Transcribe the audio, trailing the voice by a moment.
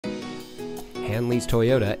Hanlees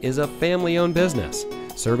Toyota is a family-owned business,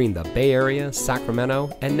 serving the Bay Area, Sacramento,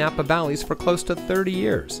 and Napa Valleys for close to 30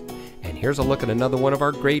 years. And here's a look at another one of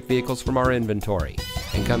our great vehicles from our inventory,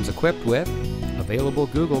 and comes equipped with available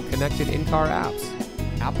Google connected in-car apps,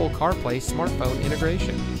 Apple CarPlay smartphone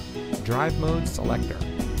integration, drive mode selector,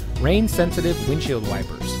 rain-sensitive windshield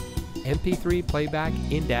wipers, MP3 playback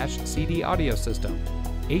in-dash CD audio system,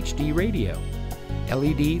 HD radio,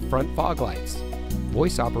 LED front fog lights,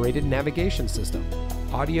 voice-operated navigation system,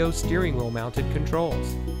 audio steering wheel mounted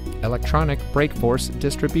controls, electronic brake force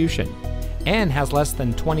distribution, and has less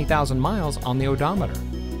than 20,000 miles on the odometer.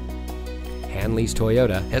 Hanlees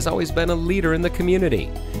Toyota has always been a leader in the community,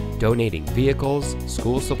 donating vehicles,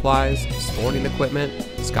 school supplies, sporting equipment,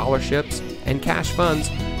 scholarships, and cash funds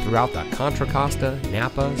throughout the Contra Costa,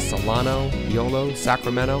 Napa, Solano, Yolo,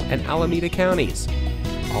 Sacramento, and Alameda counties.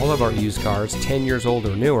 All of our used cars 10 years old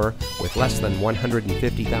or newer with less than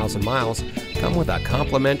 150,000 miles come with a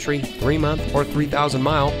complimentary 3-month or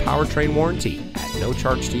 3,000-mile powertrain warranty at no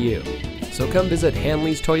charge to you. So come visit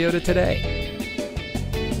Hanlees Toyota today.